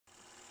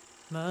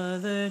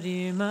Mother,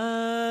 dear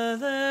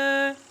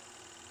mother,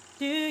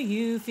 do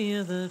you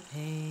feel the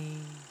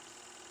pain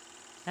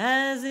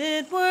as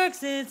it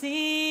works its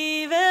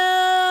evil,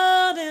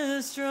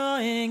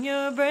 destroying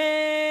your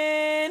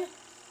brain?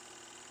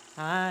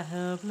 I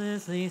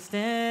helplessly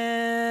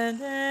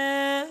stand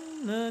and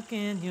look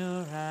in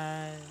your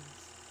eyes,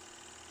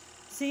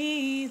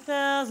 see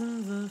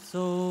thousands of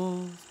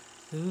souls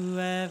who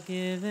have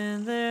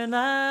given their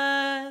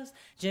lives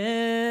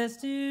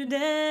just to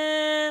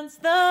dance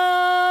the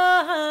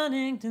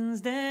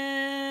Huntington's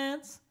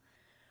dance.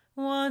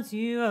 Once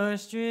you are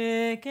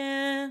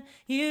stricken,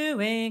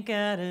 you ain't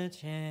got a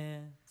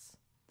chance.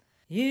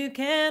 You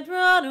can't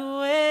run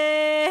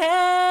away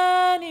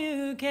and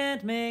you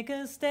can't make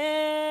a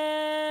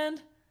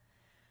stand.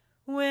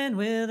 When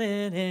will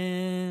it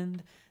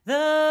end,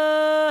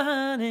 the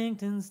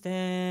Huntington's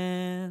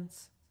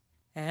dance?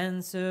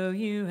 And so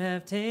you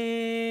have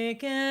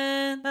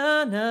taken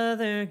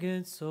another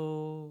good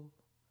soul,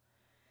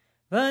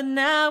 but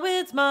now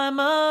it's my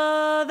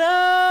mother,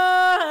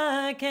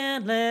 I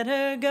can't let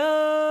her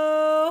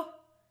go.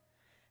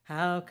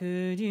 How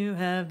could you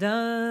have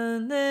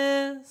done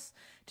this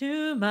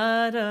to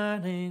my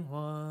darling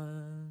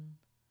one?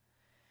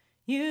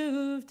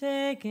 You've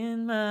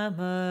taken my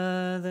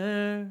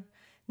mother,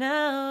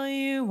 now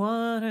you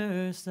want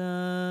her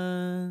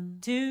son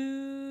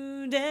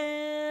to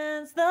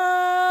dance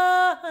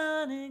the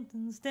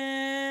Huntington's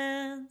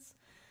dance.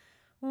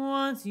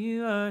 Once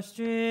you are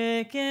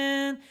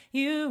stricken,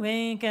 you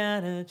ain't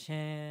got a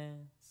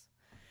chance.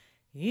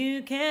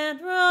 You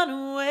can't run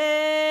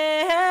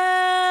away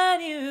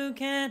and you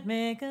can't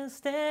make a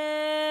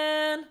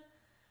stand.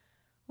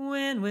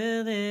 When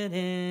will it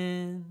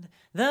end,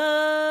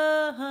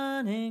 the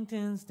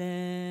Huntington's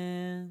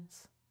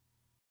dance?